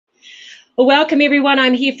Well, welcome everyone.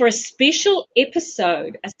 I'm here for a special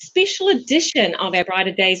episode, a special edition of our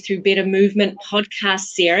Brighter Days Through Better Movement podcast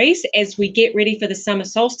series as we get ready for the summer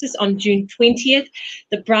solstice on June 20th,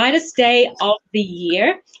 the brightest day of the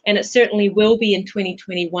year. And it certainly will be in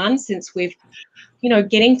 2021 since we've,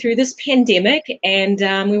 getting through this pandemic, and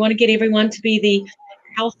we want to get everyone to be the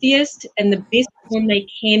healthiest and the best form they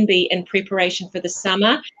can be in preparation for the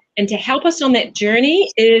summer. And to help us on that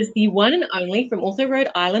journey is the one and only from Ortho, Rhode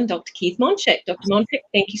Island, Dr. Keith Monchick. Dr. Monchick,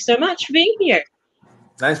 thank you so much for being here.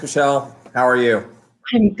 Thanks, Michelle. How are you?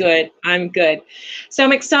 I'm good. I'm good. So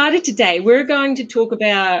I'm excited today. We're going to talk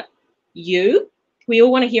about you. We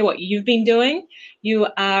all want to hear what you've been doing. You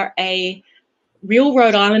are a real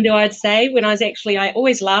Rhode Islander, I'd say. I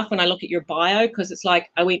always laugh when I look at your bio because it's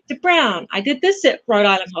like, I went to Brown, I did this at Rhode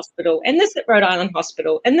Island Hospital, and this at Rhode Island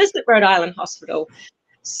Hospital, and this at Rhode Island Hospital.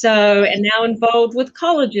 So, and now involved with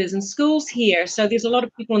colleges and schools here. So there's a lot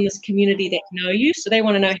of people in this community that know you. So they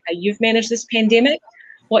want to know how you've managed this pandemic,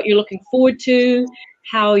 what you're looking forward to,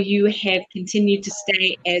 how you have continued to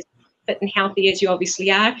stay as fit and healthy as you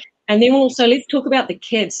obviously are. And then also let's talk about the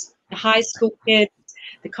kids, the high school kids,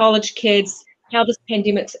 the college kids, how this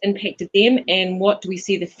pandemic's impacted them, and what do we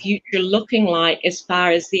see the future looking like as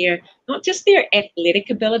far as not just their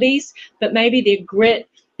athletic abilities, but maybe their grit,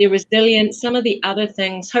 their resilience, some of the other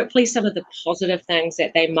things, hopefully some of the positive things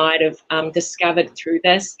that they might have discovered through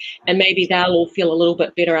this. And maybe they'll all feel a little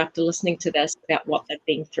bit better after listening to this about what they've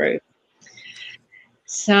been through.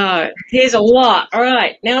 So there's a lot. All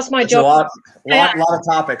right, now it's my job. A lot of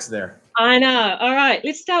topics there. I know. All right,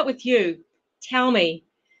 let's start with you. Tell me,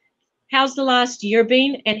 how's the last year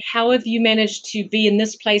been, and how have you managed to be in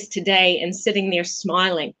this place today and sitting there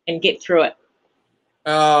smiling and get through it?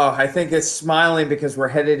 Oh, I think it's smiling because we're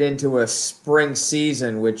headed into a spring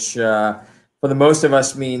season, which for the most of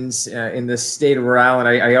us means in the state of Rhode Island,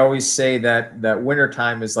 I always say that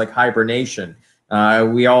wintertime is like hibernation.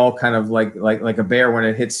 We all kind of like a bear when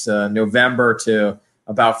it hits November to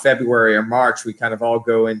about February or March, we kind of all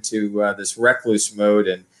go into this recluse mode,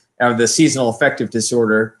 and the seasonal affective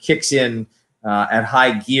disorder kicks in at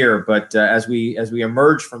high gear. But as we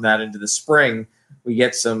emerge from that into the spring, we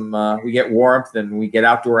get we get warmth, and we get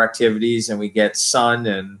outdoor activities, and we get sun,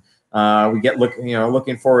 and we get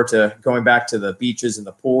looking forward to going back to the beaches and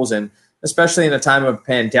the pools. And especially in a time of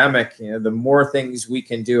pandemic, the more things we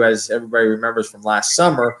can do, as everybody remembers from last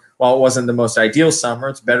summer, while it wasn't the most ideal summer,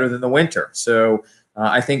 it's better than the winter. So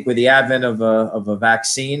I think with the advent of a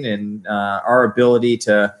vaccine and our ability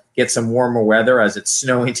to get some warmer weather, as it's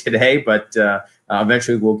snowing today, but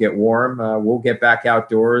eventually we'll get warm, we'll get back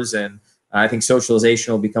outdoors, and I think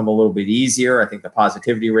socialization will become a little bit easier. I think the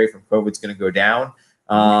positivity rate from COVID is going to go down.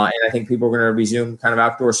 And I think people are going to resume kind of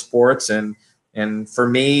outdoor sports. And for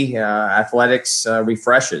me, athletics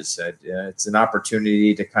refreshes. It's an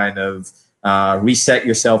opportunity to kind of reset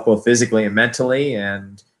yourself both physically and mentally.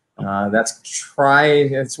 And that's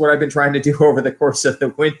what I've been trying to do over the course of the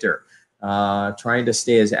winter, trying to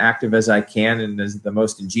stay as active as I can in the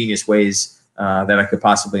most ingenious ways that I could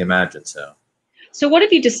possibly imagine. So what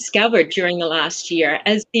have you discovered during the last year?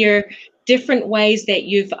 Is there different ways that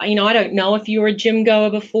you've, I don't know if you were a gym goer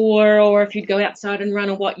before or if you'd go outside and run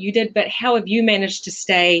or what you did, but how have you managed to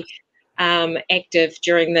stay active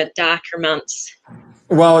during the darker months?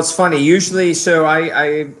 Well, it's funny. Usually, so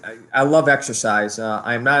I love exercise.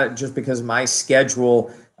 I'm not, just because my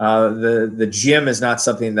schedule, the gym is not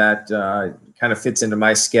something that kind of fits into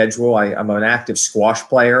my schedule. I'm an active squash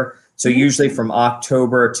player. So usually from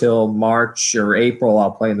October till March or April, I'll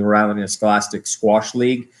play in the Rhode Island Scholastic Squash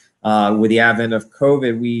League. With the advent of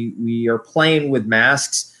COVID, we are playing with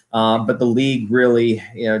masks, but the league really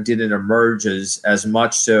didn't emerge as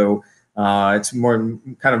much. So it's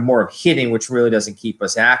more of hitting, which really doesn't keep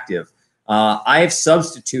us active. I have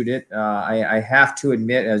substituted. I have to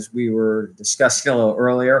admit, as we were discussing a little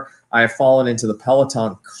earlier, I have fallen into the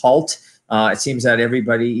Peloton cult. It seems that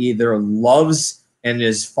everybody either loves and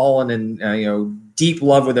is fallen in deep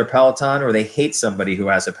love with their Peloton, or they hate somebody who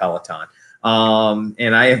has a Peloton.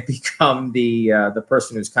 And I have become the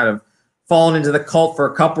person who's kind of fallen into the cult for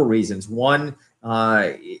a couple reasons. One,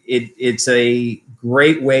 it's a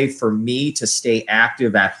great way for me to stay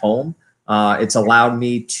active at home. It's allowed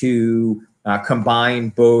me to combine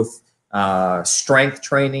both strength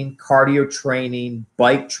training, cardio training,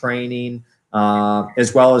 bike training,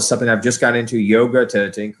 as well as something I've just got into, yoga,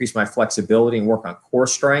 to increase my flexibility and work on core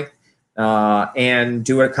strength, and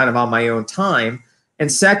do it kind of on my own time.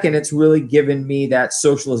 And second, it's really given me that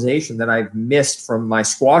socialization that I've missed from my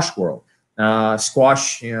squash world.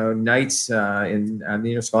 Squash, nights in the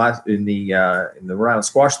Rhode Island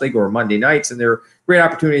Squash League, or Monday nights, and they're great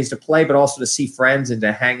opportunities to play, but also to see friends and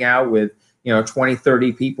to hang out with, 20,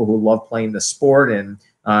 30 people who love playing the sport. And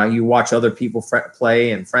you watch other people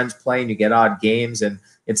play and friends play, and you get odd games. And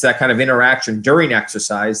it's that kind of interaction during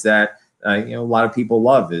exercise that, a lot of people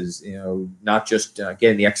love, is, not just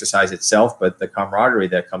getting the exercise itself, but the camaraderie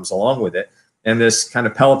that comes along with it. And this kind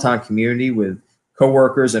of Peloton community with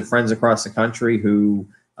coworkers and friends across the country who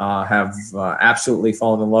have absolutely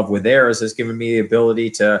fallen in love with theirs has given me the ability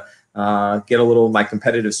to get a little of my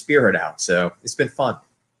competitive spirit out. So it's been fun.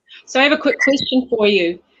 So I have a quick question for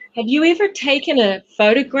you. Have you ever taken a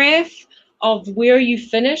photograph of where you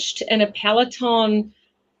finished in a Peloton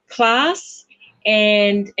class,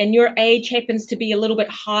 and your age happens to be a little bit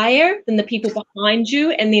higher than the people behind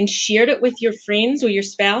you, and then shared it with your friends or your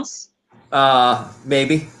spouse?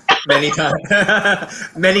 Maybe. Many times.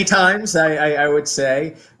 Many times, I would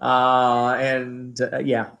say.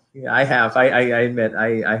 Yeah, I have. I admit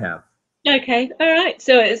I have. Okay, all right.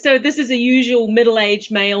 So this is a usual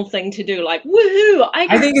middle-aged male thing to do, like, woohoo!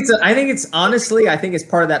 I think it's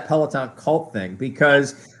part of that Peloton cult thing,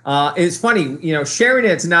 because it's funny, sharing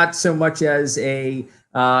it's not so much as a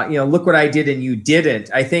look what I did and you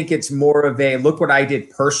didn't. I think it's more of a look what I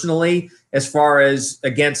did personally, as far as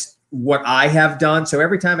against what I have done. So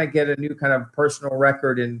every time I get a new kind of personal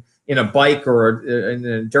record in a bike or an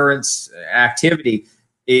endurance activity,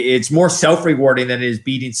 it's more self-rewarding than it is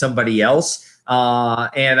beating somebody else.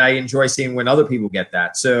 And I enjoy seeing when other people get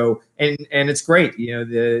that. So, and it's great.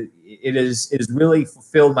 It is really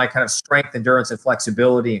fulfilled my kind of strength, endurance, and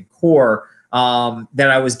flexibility and core that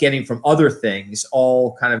I was getting from other things,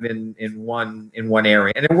 all kind of in one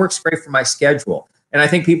area. And it works great for my schedule. And I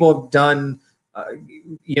think people have done,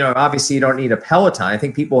 obviously you don't need a Peloton. I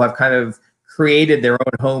think people have kind of created their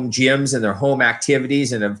own home gyms and their home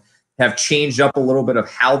activities, and have changed up a little bit of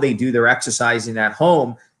how they do their exercising at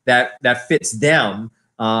home that fits them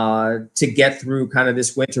to get through kind of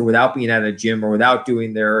this winter without being at a gym, or without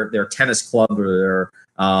doing their tennis club or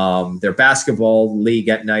their basketball league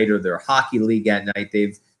at night, or their hockey league at night.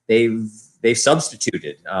 They've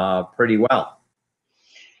substituted pretty well.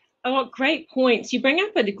 Oh, great points. You bring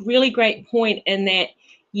up a really great point in that,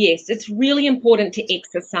 yes, it's really important to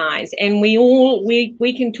exercise, and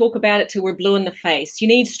we can talk about it till we're blue in the face. You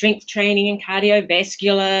need strength training and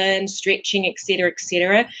cardiovascular and stretching, et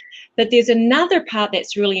cetera, but there's another part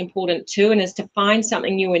that's really important too, and is to find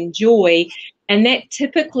something you enjoy, and that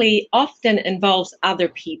typically often involves other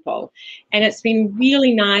people. And it's been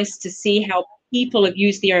really nice to see how people have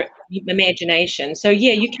used their imagination. So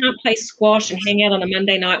yeah, you can't play squash and hang out on a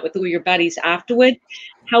Monday night with all your buddies afterward.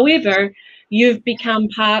 However, you've become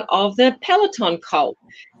part of the Peloton cult.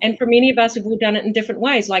 And for many of us, we've all done it in different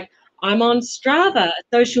ways. Like, I'm on Strava, a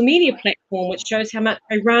social media platform, which shows how much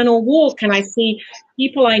I run or walk, and I see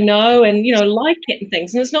people I know and, like it and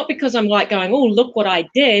things. And it's not because I'm like going, oh, look what I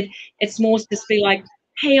did. It's more just be like,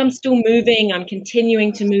 hey, I'm still moving. I'm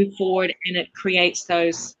continuing to move forward. And it creates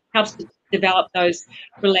helps to develop those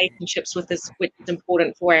relationships with us, which is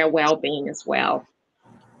important for our well-being as well.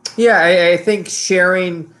 Yeah, I think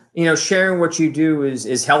sharing what you do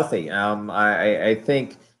is healthy. I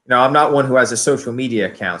think, I'm not one who has a social media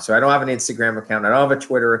account, so I don't have an Instagram account. I don't have a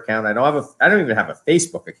Twitter account. I don't even have a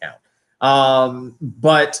Facebook account.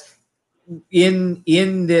 But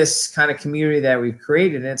in this kind of community that we've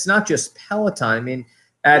created, and it's not just Peloton. I mean,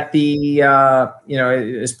 at the,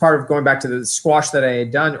 as part of going back to the squash that I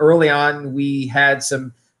had done early on, we had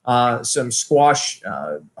some squash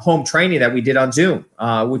home training that we did on Zoom,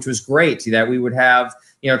 which was great. That we would have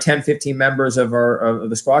 10, 15 members of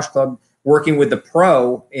the squash club working with the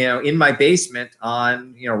pro, in my basement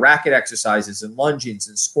on racket exercises and lungings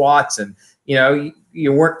and squats, and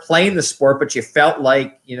you weren't playing the sport, but you felt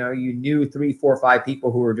like you knew 3, 4, 5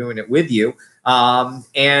 people who were doing it with you,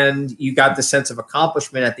 and you got the sense of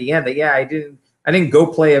accomplishment at the end that I didn't go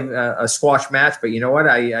play a squash match, but you know what,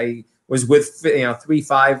 I was with 3,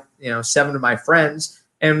 5, 7 of my friends,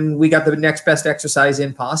 and we got the next best exercise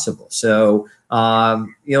in possible. So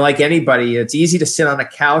like anybody, it's easy to sit on a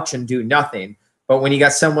couch and do nothing, but when you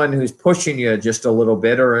got someone who's pushing you just a little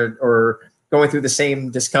bit, or going through the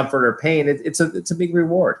same discomfort or pain, it's a big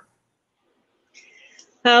reward.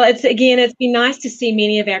 Well, it's been nice to see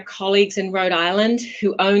many of our colleagues in Rhode Island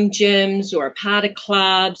who own gyms or are part of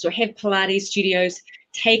clubs or have Pilates studios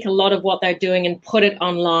take a lot of what they're doing and put it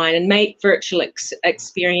online and make virtual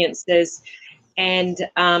experiences. And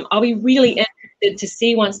I'll be really interested to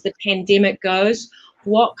see, once the pandemic goes,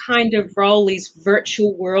 what kind of role these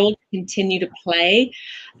virtual worlds continue to play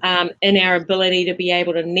in our ability to be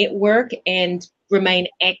able to network and remain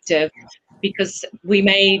active, because we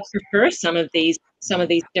may prefer some of these some of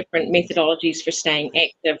these different methodologies for staying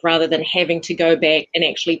active rather than having to go back and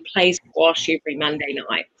actually play squash every Monday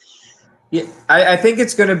night? Yeah, I think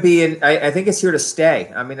it's going to be, I think it's here to stay.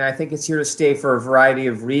 I mean, I think it's here to stay for a variety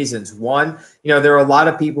of reasons. One, there are a lot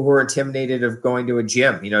of people who are intimidated of going to a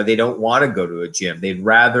gym. They don't want to go to a gym. They'd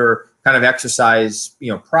rather kind of exercise,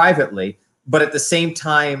 privately, but at the same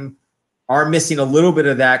time are missing a little bit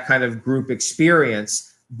of that kind of group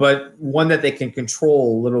experience, but one that they can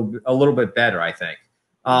control a little bit better, I think.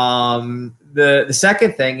 The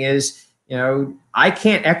second thing is, I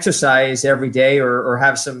can't exercise every day or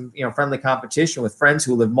have some, friendly competition with friends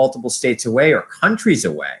who live multiple states away or countries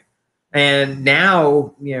away. And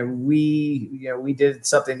now, we did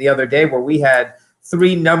something the other day where we had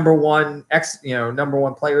three number one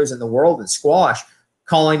players in the world in squash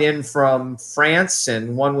calling in from France,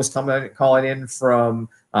 and one was calling in from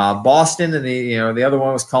Boston, and the other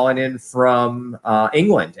one was calling in from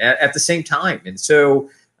England at the same time. And so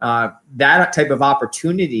that type of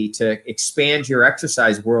opportunity to expand your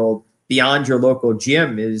exercise world beyond your local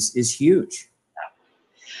gym is huge.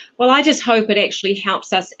 Well, I just hope it actually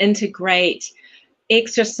helps us integrate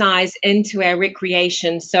exercise into our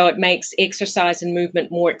recreation, so it makes exercise and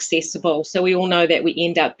movement more accessible. So we all know that we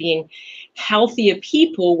end up being healthier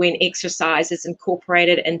people when exercise is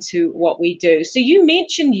incorporated into what we do. So you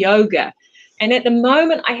mentioned yoga. And at the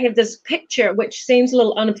moment, I have this picture, which seems a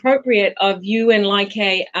little inappropriate, of you in like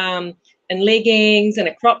in leggings and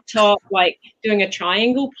a crop top, like doing a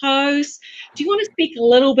triangle pose. Do you want to speak a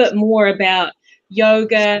little bit more about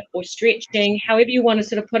yoga or stretching, however you want to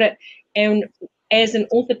sort of put it? And as an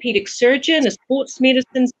orthopedic surgeon, a sports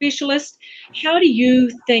medicine specialist, how do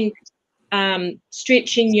you think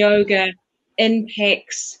stretching yoga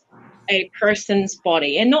impacts a person's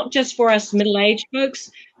body? And not just for us middle-aged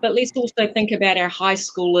folks, but let's also think about our high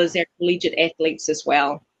schoolers, our collegiate athletes as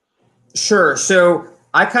well. Sure. So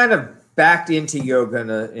I kind of backed into yoga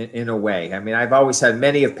in a way. I mean, I've always had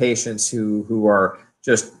many of patients who are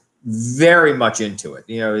just very much into it.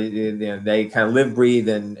 They kind of live, breathe,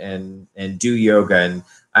 and do yoga. And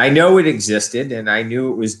I know it existed, and I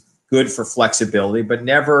knew it was good for flexibility, but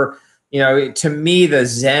never, to me, the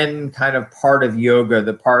Zen kind of part of yoga,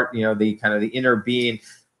 the part, the kind of the inner being,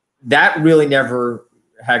 that really never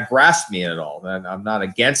had grasped me at all. And I'm not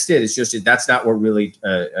against it. It's just that's not what really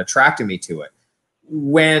attracted me to it.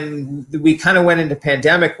 When we kind of went into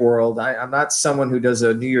pandemic world, I'm not someone who does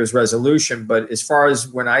a New Year's resolution, but as far as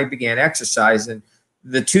when I began exercising,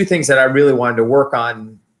 the two things that I really wanted to work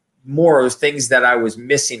on more was things that I was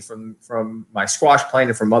missing from my squash playing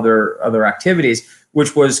and from other activities,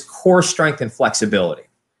 which was core strength and flexibility.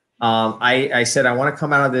 I said I want to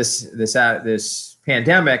come out of this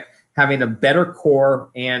pandemic having a better core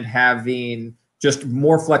and having just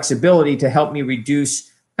more flexibility to help me reduce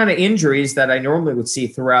kind of injuries that I normally would see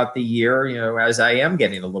throughout the year, as I am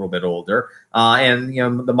getting a little bit older, and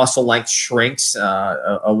the muscle length shrinks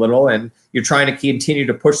a little, and you're trying to continue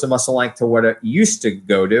to push the muscle length to what it used to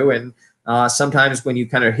go to, and sometimes when you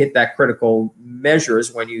kind of hit that critical measure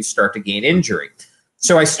is when you start to gain injury.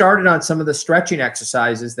 So I started on some of the stretching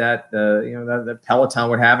exercises that the Peloton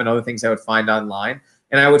would have and other things I would find online,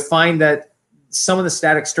 and I would find that some of the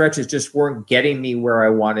static stretches just weren't getting me where I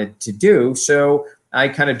wanted to do. So I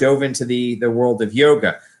kind of dove into the world of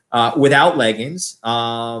yoga without leggings.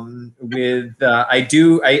 I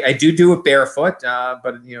do it barefoot,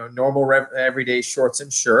 but normal everyday shorts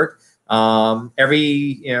and shirt.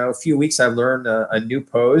 Every few weeks I learn a new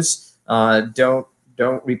pose. Don't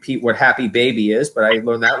repeat what happy baby is, but I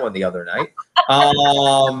learned that one the other night.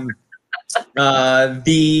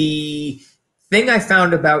 The thing I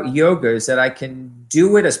found about yoga is that I can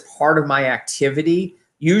do it as part of my activity.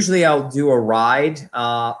 Usually I'll do a ride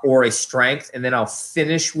or a strength, and then I'll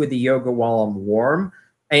finish with the yoga while I'm warm.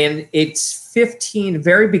 And it's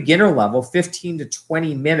very beginner level, 15 to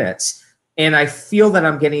 20 minutes. And I feel that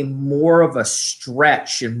I'm getting more of a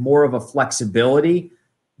stretch and more of a flexibility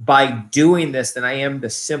by doing this than I am the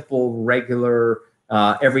simple, regular,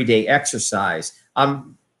 everyday exercise.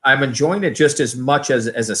 I'm enjoying it just as much as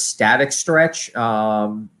a static stretch,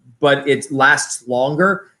 but it lasts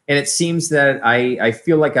longer. And it seems that I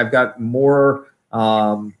feel like I've got more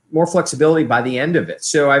flexibility by the end of it.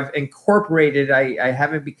 So I've incorporated, I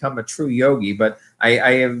haven't become a true yogi, but I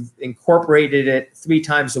have incorporated it 3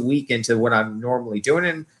 times a week into what I'm normally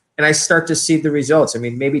doing. And I start to see the results. I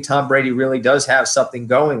mean, maybe Tom Brady really does have something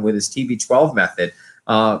going with his TB12 method.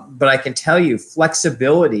 But I can tell you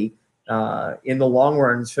flexibility in the long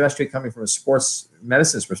run, especially coming from a sports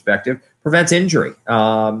medicine's perspective, prevents injury.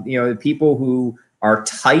 People who are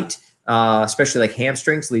tight, especially like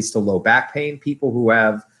hamstrings, leads to low back pain. People who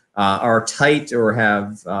have are tight or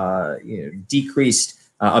have decreased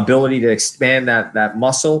ability to expand that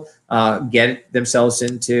muscle get themselves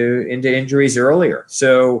into injuries earlier.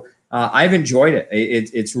 So I've enjoyed it.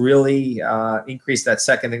 It's really increased that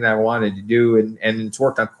second thing that I wanted to do, and it's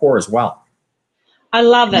worked on core as well. I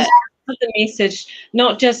love it. The message,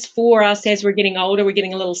 not just for us as we're getting older, we're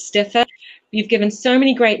getting a little stiffer. You've given so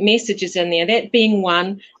many great messages in there, that being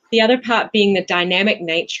one. The other part being the dynamic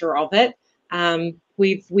nature of it.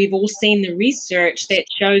 We've all seen the research that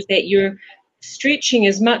shows that your stretching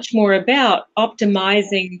is much more about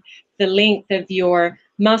optimizing the length of your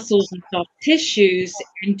muscles and soft tissues,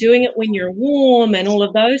 and doing it when you're warm and all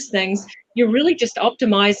of those things. You're really just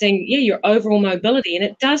optimizing, your overall mobility, and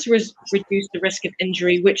it does reduce the risk of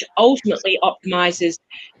injury, which ultimately optimizes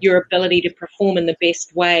your ability to perform in the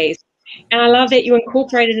best ways. And I love that you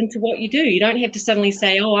incorporate it into what you do. You don't have to suddenly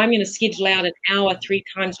say, oh, I'm going to schedule out an hour 3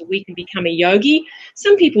 times a week and become a yogi.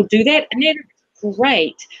 Some people do that, and that's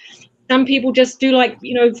great. Some people just do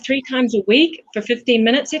 3 times a week for 15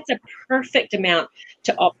 minutes. It's a perfect amount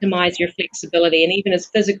to optimize your flexibility. And even as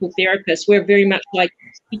physical therapists, we're very much like,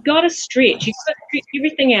 you got to stretch. You've got to stretch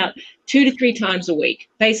everything out 2 to 3 times a week.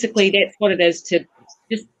 Basically, that's what it is to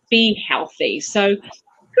just be healthy. So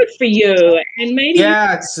good for you. And maybe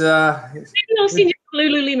it's maybe I'll send you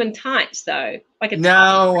Lululemon tights though.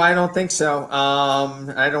 No, I don't think so.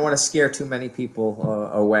 I don't want to scare too many people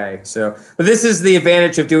away. So, but this is the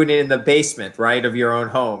advantage of doing it in the basement, right, of your own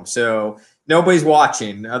home. So nobody's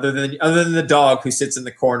watching other than the dog who sits in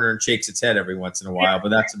the corner and shakes its head every once in a while. But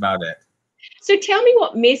that's about it. So tell me,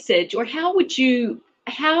 what message, or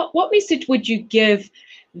what message would you give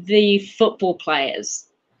the football players,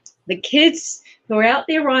 the kids who are out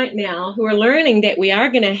there right now, who are learning that we are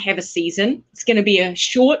going to have a season? It's going to be a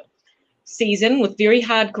short season with very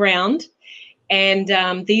hard ground. And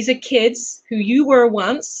these are kids who you were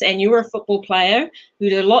once, and you were a football player who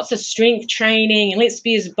did lots of strength training, and let's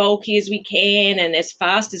be as bulky as we can and as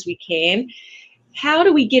fast as we can. How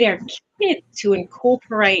do we get our kids to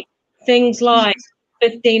incorporate things like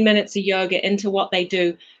 15 minutes of yoga into what they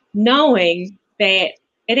do, knowing that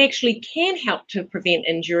it actually can help to prevent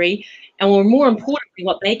injury, and more importantly,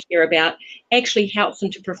 what they care about actually helps them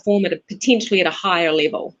to perform potentially at a higher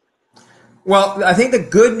level? Well, I think the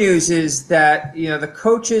good news is that, the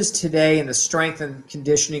coaches today, and the strength and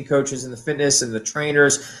conditioning coaches and the fitness and the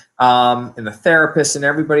trainers and the therapists and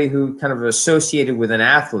everybody who kind of associated with an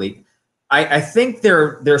athlete, I think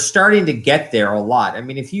they're starting to get there a lot. I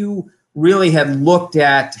mean, if you really had looked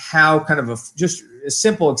at how kind of just a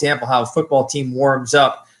simple example, how a football team warms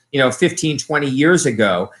up, 15, 20 years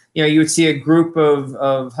ago, you would see a group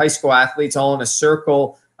of high school athletes all in a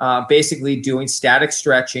circle, basically doing static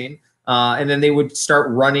stretching. And then they would start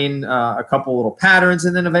running a couple little patterns,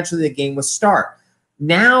 and then eventually the game would start.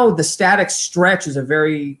 Now the static stretch is a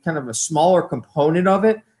very kind of a smaller component of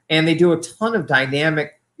it, and they do a ton of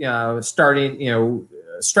dynamic stretching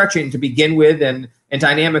to begin with, and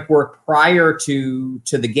dynamic work prior to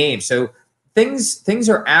the game. So things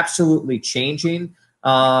are absolutely changing.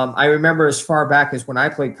 I remember as far back as when I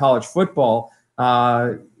played college football,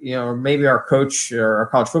 maybe our coach or our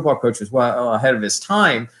college football coach was well ahead of his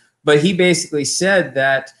time. But he basically said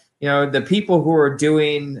that, the people who are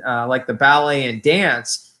doing like the ballet and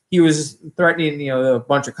dance, he was threatening, a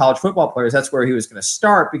bunch of college football players. That's where he was going to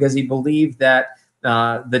start, because he believed that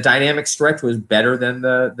the dynamic stretch was better than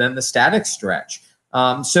the static stretch.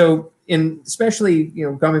 So especially,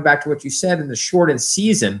 coming back to what you said in the shortened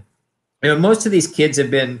season, most of these kids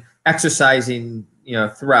have been exercising,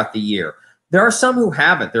 throughout the year. There are some who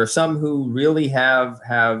haven't. There are some who really have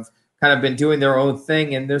kind of been doing their own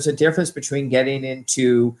thing, and there's a difference between getting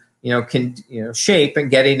into shape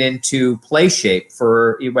and getting into play shape,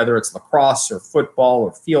 for whether it's lacrosse or football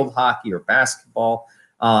or field hockey or basketball.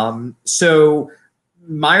 So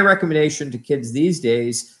my recommendation to kids these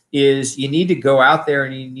days is you need to go out there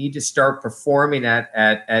and you need to start performing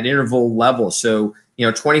at interval levels. So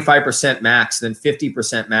 25% max, then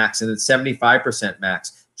 50% max, and then 75%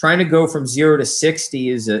 max. Trying to go from 0 to 60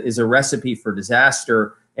 is a recipe for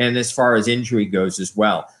disaster, and as far as injury goes as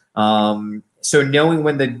well. So knowing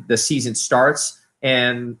when the season starts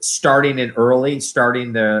and starting it early,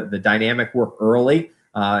 starting the dynamic work early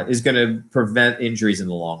is going to prevent injuries in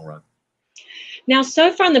the long run. Now,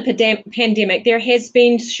 so far in the pandemic, there has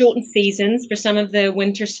been shortened seasons for some of the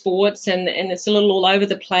winter sports, and it's a little all over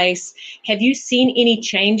the place. Have you seen any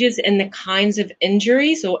changes in the kinds of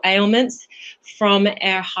injuries or ailments from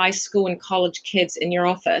our high school and college kids in your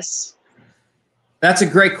office? That's a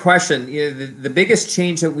great question. The biggest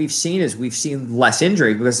change that we've seen is we've seen less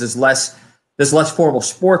injury, because there's there's less formal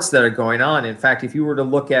sports that are going on. In fact, if you were to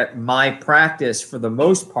look at my practice, for the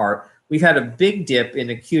most part, we've had a big dip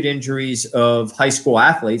in acute injuries of high school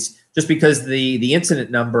athletes just because the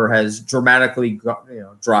incident number has dramatically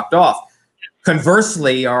dropped off.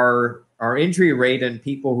 Conversely, our injury rate in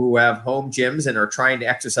people who have home gyms and are trying to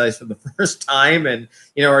exercise for the first time and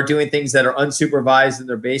are doing things that are unsupervised in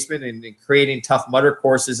their basement and creating Tough Mudder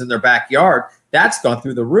courses in their backyard, that's gone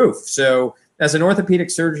through the roof. So as an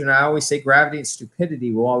orthopedic surgeon, I always say gravity and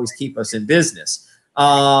stupidity will always keep us in business.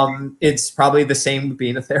 It's probably the same with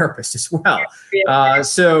being a therapist as well.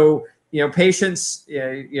 So patients,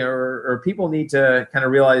 or people need to kind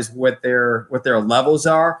of realize what their levels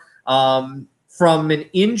are. From an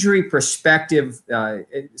injury perspective,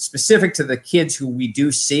 specific to the kids who we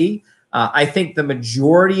do see, I think the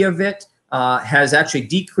majority of it has actually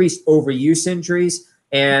decreased overuse injuries,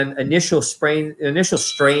 and initial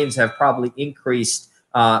strains have probably increased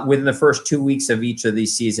within the first 2 weeks of each of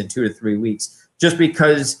these seasons, 2 to 3 weeks, just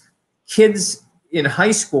because kids in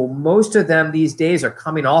high school, most of them these days are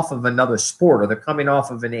coming off of another sport, or they're coming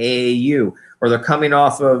off of an AAU, or they're coming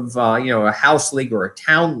off of a house league or a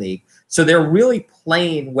town league. So they're really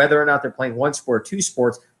playing, whether or not they're playing one sport or two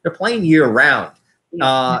sports, they're playing year round.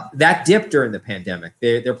 That dipped during the pandemic.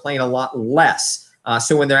 They're playing a lot less.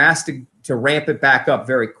 So when they're asked to ramp it back up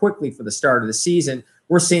very quickly for the start of the season,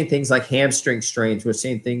 we're seeing things like hamstring strains. We're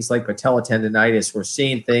seeing things like patella tendonitis. We're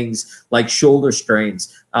seeing things like shoulder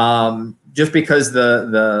strains, just because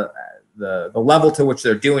the level to which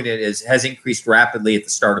they're doing it has increased rapidly at the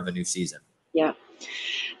start of a new season. Yeah.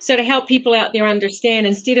 So to help people out there understand,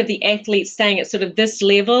 instead of the athletes staying at sort of this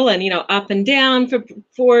level and, up and down for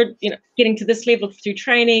getting to this level through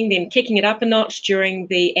training, then kicking it up a notch during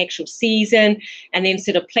the actual season, and then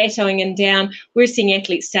sort of plateauing and down, we're seeing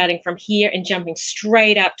athletes starting from here and jumping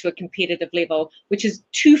straight up to a competitive level, which is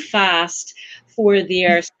too fast for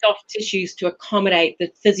their soft tissues to accommodate the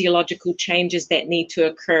physiological changes that need to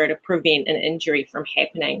occur to prevent an injury from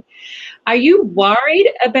happening. Are you worried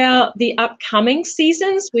about the upcoming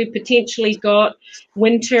seasons? We've potentially got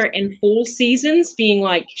winter and fall seasons being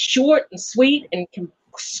like short and sweet and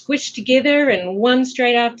squished together and one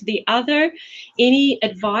straight after the other. Any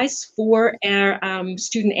advice for our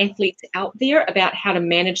student athletes out there about how to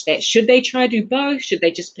manage that? Should they try to do both? Should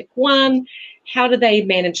they just pick one? How do they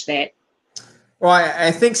manage that? Well, I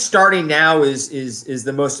think starting now is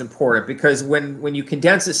the most important, because when you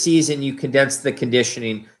condense a season, you condense the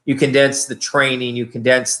conditioning, you condense the training, you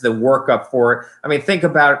condense the workup for it. I mean, think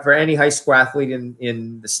about it, for any high school athlete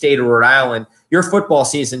in the state of Rhode Island, your football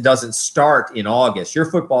season doesn't start in August. Your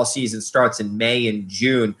football season starts in May and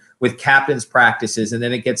June with captain's practices, and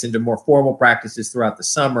then it gets into more formal practices throughout the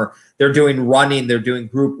summer. They're doing running, they're doing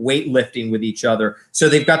group weightlifting with each other. So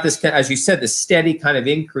they've got this, as you said, this steady kind of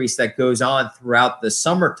increase that goes on throughout the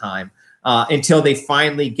summertime until they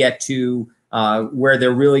finally get to where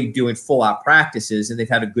they're really doing full-out practices and they've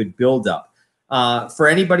had a good buildup. For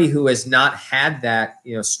anybody who has not had that,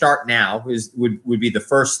 start now would be the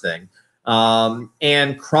first thing.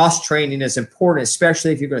 And cross-training is important,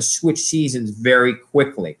 especially if you're going to switch seasons very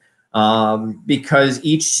quickly, because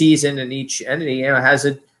each season and each entity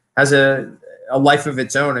has a life of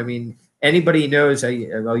its own. I mean, anybody knows,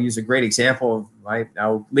 I'll use a great example.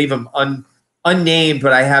 I'll leave them unnamed,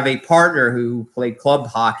 but I have a partner who played club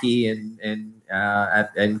hockey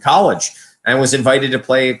in college and was invited to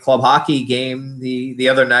play a club hockey game the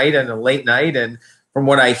other night and a late night. And from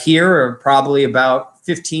what I hear, probably about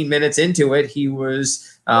 15 minutes into it, he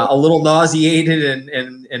was a little nauseated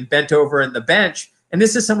and bent over in the bench. And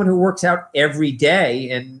this is someone who works out every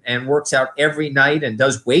day and works out every night and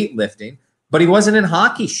does weightlifting, but he wasn't in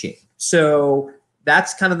hockey shape. So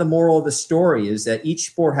that's kind of the moral of the story, is that each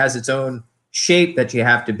sport has its own shape that you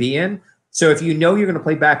have to be in. So if you know you're going to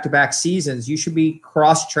play back-to-back seasons, you should be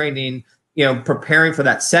cross-training, preparing for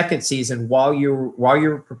that second season while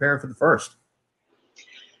you're preparing for the first.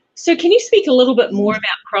 So can you speak a little bit more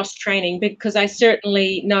about cross-training? Because I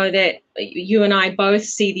certainly know that you and I both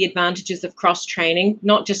see the advantages of cross-training,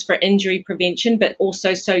 not just for injury prevention, but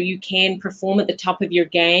also so you can perform at the top of your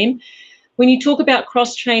game. When you talk about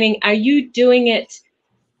cross-training, are you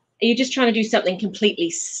just trying to do something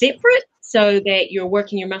completely separate so that you're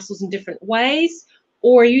working your muscles in different ways?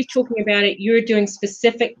 Or are you talking about you're doing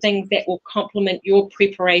specific things that will complement your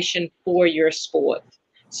preparation for your sport?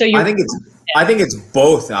 So I think it's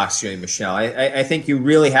both, actually, Michelle. I think you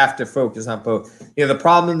really have to focus on both. The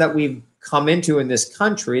problem that we've come into in this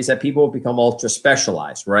country is that people have become ultra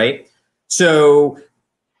specialized, right? So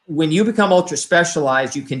when you become ultra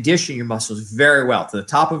specialized, you condition your muscles very well to the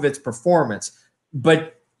top of its performance,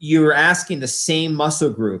 but you're asking the same muscle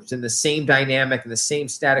groups and the same dynamic and the same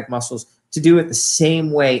static muscles to do it the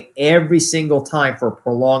same way every single time for a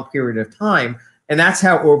prolonged period of time. And that's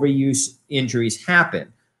how overuse injuries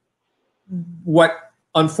happen. What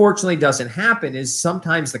unfortunately doesn't happen is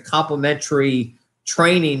sometimes the complementary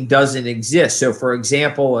training doesn't exist. So for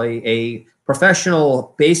example, a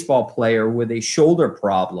professional baseball player with a shoulder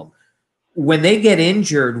problem, when they get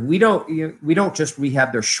injured, we don't just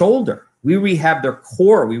rehab their shoulder. We rehab their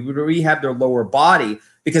core. We rehab their lower body,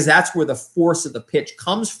 because that's where the force of the pitch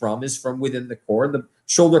comes from, is from within the core. The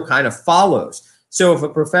shoulder kind of follows. So if a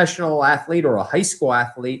professional athlete or a high school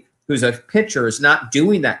athlete who's a pitcher is not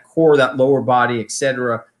doing that core, that lower body, et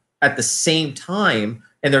cetera, at the same time,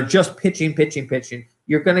 and they're just pitching,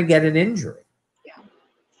 you're going to get an injury.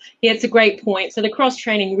 Yeah, it's a great point. So the cross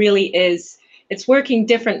training really is, it's working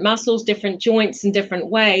different muscles, different joints in different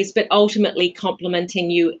ways, but ultimately complementing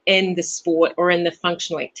you in the sport or in the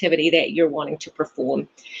functional activity that you're wanting to perform.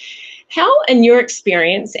 How, in your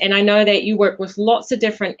experience, and I know that you work with lots of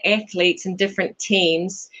different athletes and different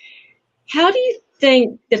teams, how do you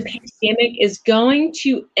think the pandemic is going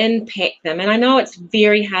to impact them? And I know it's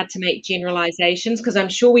very hard to make generalizations, because I'm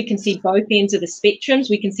sure we can see both ends of the spectrums.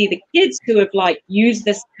 We can see the kids who have used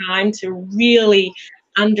this time to really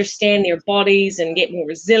understand their bodies and get more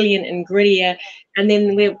resilient and grittier. And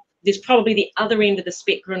then there's probably the other end of the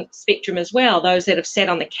spectrum as well, those that have sat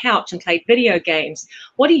on the couch and played video games.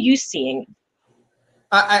 What are you seeing?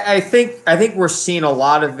 I think we're seeing a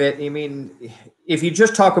lot of it. I mean, if you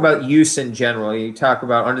just talk about use in general, you talk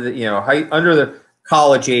about under the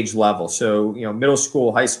college age level, so middle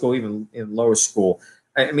school, high school, even in lower school.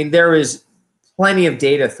 I mean, there is plenty of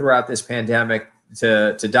data throughout this pandemic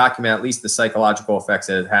to document at least the psychological effects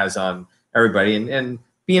that it has on everybody. And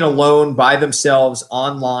being alone by themselves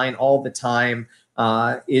online all the time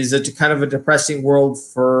is a kind of a depressing world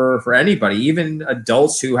for anybody, even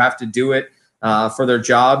adults who have to do it for their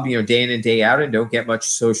job, day in and day out, and don't get much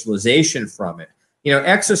socialization from it.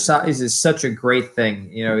 Exercise is such a great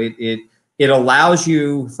thing. It allows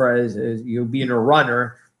you, as you being a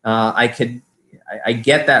runner, I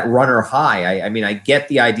get that runner high. I mean, I get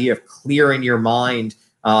the idea of clearing your mind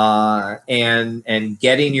and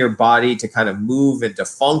getting your body to kind of move and to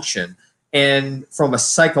function. And from a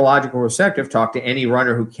psychological perspective, talk to any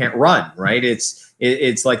runner who can't run, right?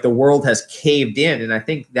 It's like the world has caved in. And I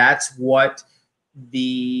think that's what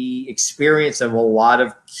the experience of a lot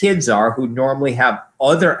of kids are, who normally have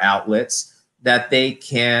other outlets that they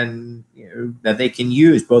can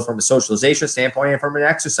use, both from a socialization standpoint and from an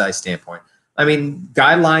exercise standpoint. I mean,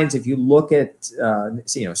 guidelines, if you look at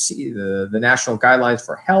the national guidelines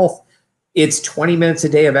for health, it's 20 minutes a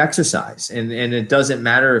day of exercise. And it doesn't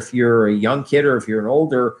matter if you're a young kid or if you're an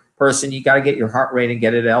older person, you got to get your heart rate and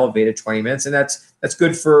get it elevated 20 minutes. And that's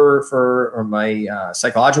good for my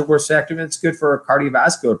psychological perspective. And it's good for a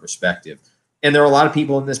cardiovascular perspective. And there are a lot of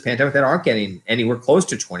people in this pandemic that aren't getting anywhere close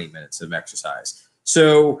to 20 minutes of exercise.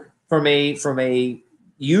 So from a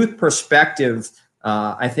youth perspective,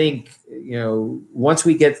 I think, once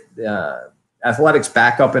we get athletics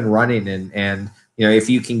back up and running, and if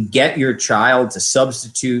you can get your child to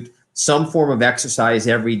substitute some form of exercise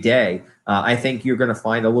every day, I think you're going to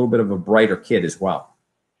find a little bit of a brighter kid as well.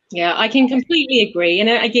 Yeah, I can completely agree. And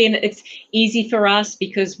again, it's easy for us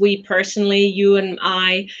because we personally, you and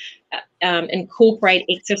I, incorporate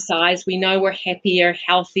exercise. We know we're happier,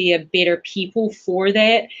 healthier, better people for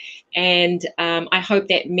that. And I hope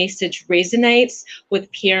that message resonates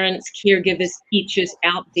with parents, caregivers, teachers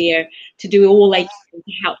out there to do all they can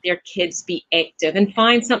to help their kids be active and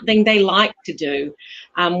find something they like to do,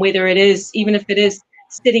 whether it is, even if it is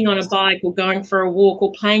sitting on a bike or going for a walk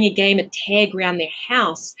or playing a game of tag around their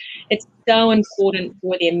house. It's so important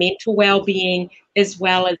for their mental well-being, as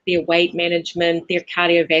well as their weight management, their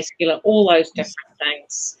cardiovascular, all those different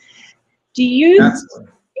things. Do you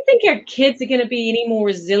think our kids are going to be any more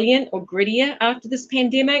resilient or grittier after this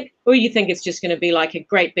pandemic? Or you think it's just going to be like a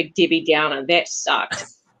great big Debbie Downer? That sucked.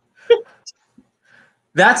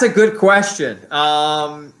 That's a good question.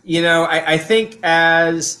 I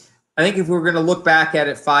think if we're going to look back at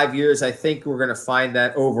it 5 years, I think we're going to find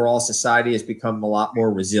that overall society has become a lot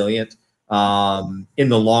more resilient. In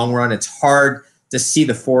the long run, it's hard to see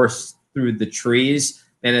the forest through the trees.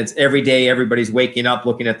 And it's every day everybody's waking up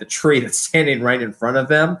looking at the tree that's standing right in front of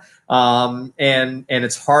them. And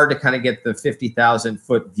it's hard to kind of get the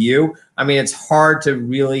 50,000-foot view. I mean, it's hard to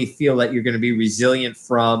really feel that you're going to be resilient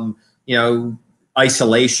from,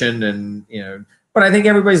 isolation and, but I think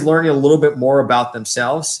everybody's learning a little bit more about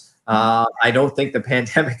themselves. I don't think the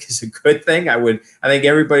pandemic is a good thing. I think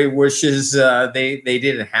everybody wishes they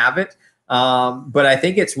didn't have it. But I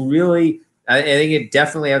think it's really, I think it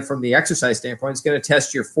definitely, from the exercise standpoint, it's going to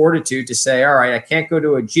test your fortitude to say, all right, I can't go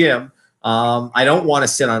to a gym. I don't want to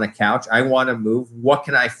sit on a couch. I want to move. What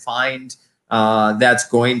can I find that's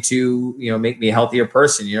going to, make me a healthier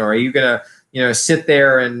person? Are you going to, sit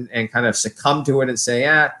there and kind of succumb to it and say,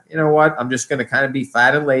 you know what, I'm just going to kind of be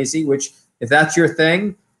fat and lazy, which if that's your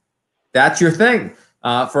thing, that's your thing.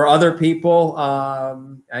 For other people,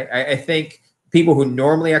 I think people who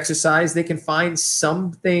normally exercise, they can find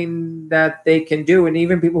something that they can do. And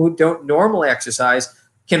even people who don't normally exercise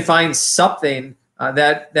can find something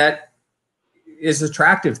that is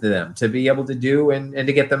attractive to them to be able to do and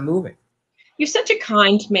to get them moving. You're such a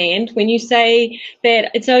kind man when you say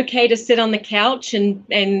that it's okay to sit on the couch and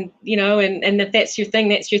if that's your thing,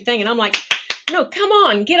 that's your thing. And I'm like, no, come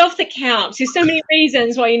on, get off the couch. There's so many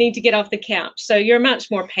reasons why you need to get off the couch. So you're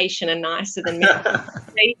much more patient and nicer than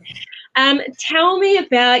me. Tell me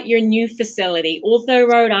about your new facility. Ortho,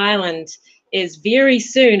 Rhode Island is very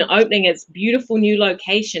soon opening its beautiful new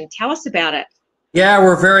location. Tell us about it. Yeah,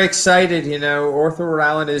 we're very excited. Ortho, Rhode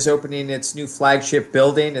Island is opening its new flagship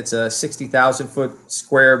building. It's a 60,000 foot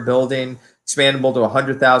square building, expandable to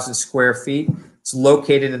 100,000 square feet. It's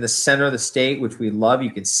located in the center of the state, which we love.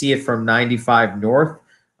 You can see it from 95 North.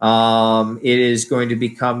 It is going to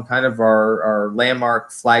become kind of our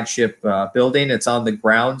landmark flagship building. It's on the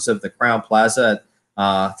grounds of the Crown Plaza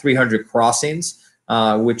at 300 Crossings,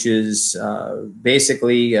 which is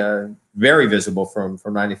basically very visible from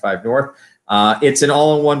 95 North. It's an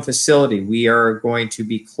all-in-one facility. We are going to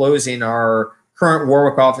be closing our current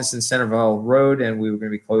Warwick office in Centerville Road, and we were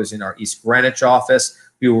going to be closing our East Greenwich office.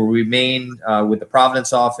 We will remain with the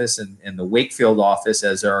Providence office and the Wakefield office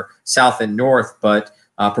as our south and north, but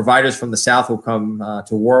providers from the south will come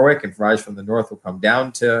to Warwick, and providers from the north will come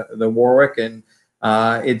down to the Warwick, and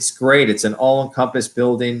it's great. It's an all-encompass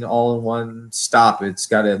building, all-in-one stop. It's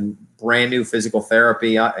got a brand new physical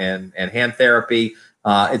therapy and hand therapy.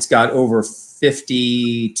 It's got over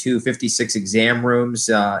 50 to 56 exam rooms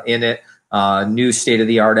in it, new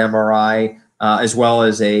state-of-the-art MRI, as well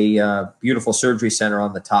as a beautiful surgery center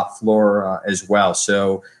on the top floor as well.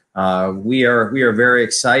 So we are very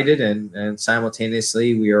excited, and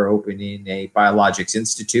simultaneously we are opening a biologics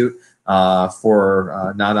institute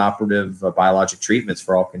for non-operative biologic treatments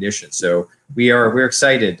for all conditions. So we're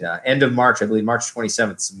excited. End of March, I believe March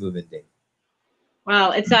 27th is the move-in date.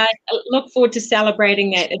 Well, I look forward to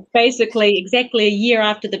celebrating that. It's basically exactly a year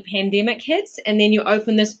after the pandemic hits, and then you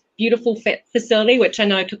open this beautiful facility, which I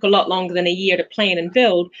know took a lot longer than a year to plan and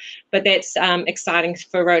build, but that's exciting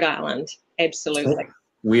for Rhode Island. Absolutely.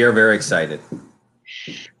 We are very excited.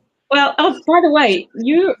 Well, oh, by the way,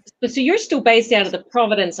 you're still based out of the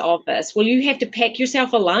Providence office. Will you have to pack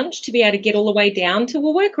yourself a lunch to be able to get all the way down to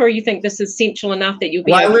Warwick, or you think this is central enough that you'll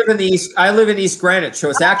be? Well, I live in East Greenwich, so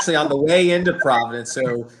it's actually on the way into Providence.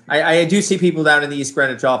 So I do see people down in the East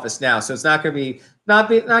Greenwich office now, so it's not going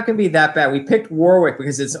to be that bad. We picked Warwick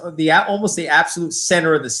because it's almost the absolute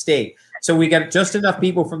center of the state. So we got just enough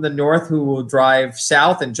people from the north who will drive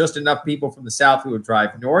south, and just enough people from the south who will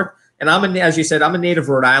drive north. And as you said, I'm a native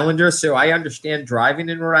Rhode Islander, so I understand driving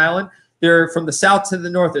in Rhode Island. From the south to the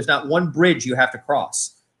north, there's not one bridge you have to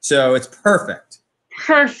cross. So it's perfect.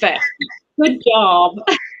 Perfect. Good job.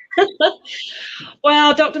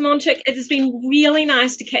 Well, Dr. Monchick, it has been really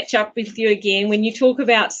nice to catch up with you again. When you talk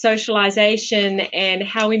about socialization and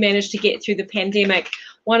how we managed to get through the pandemic,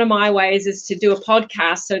 one of my ways is to do a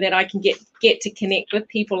podcast so that I can get to connect with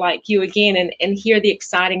people like you again and hear the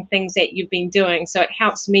exciting things that you've been doing. So it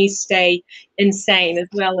helps me stay insane as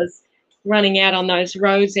well as running out on those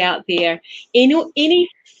roads out there. Any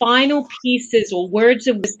final pieces or words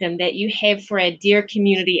of wisdom that you have for our dear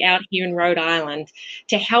community out here in Rhode Island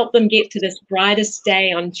to help them get to this brightest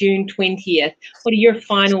day on June 20th? What are your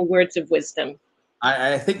final words of wisdom?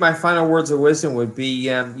 I think my final words of wisdom would be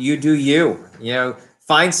you do you.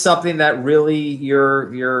 Find something that really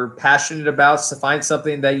you're passionate about. So find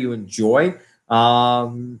something that you enjoy.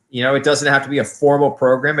 It doesn't have to be a formal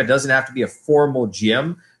program. It doesn't have to be a formal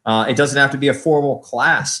gym. It doesn't have to be a formal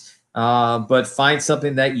class. But find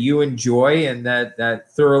something that you enjoy and that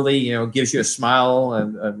thoroughly gives you a smile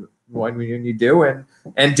when you do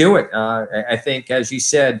and do it. I think, as you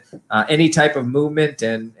said, any type of movement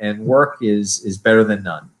and work is better than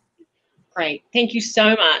none. Great. Thank you so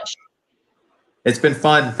much. It's been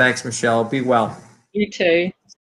fun. Thanks, Michelle. Be well. You too.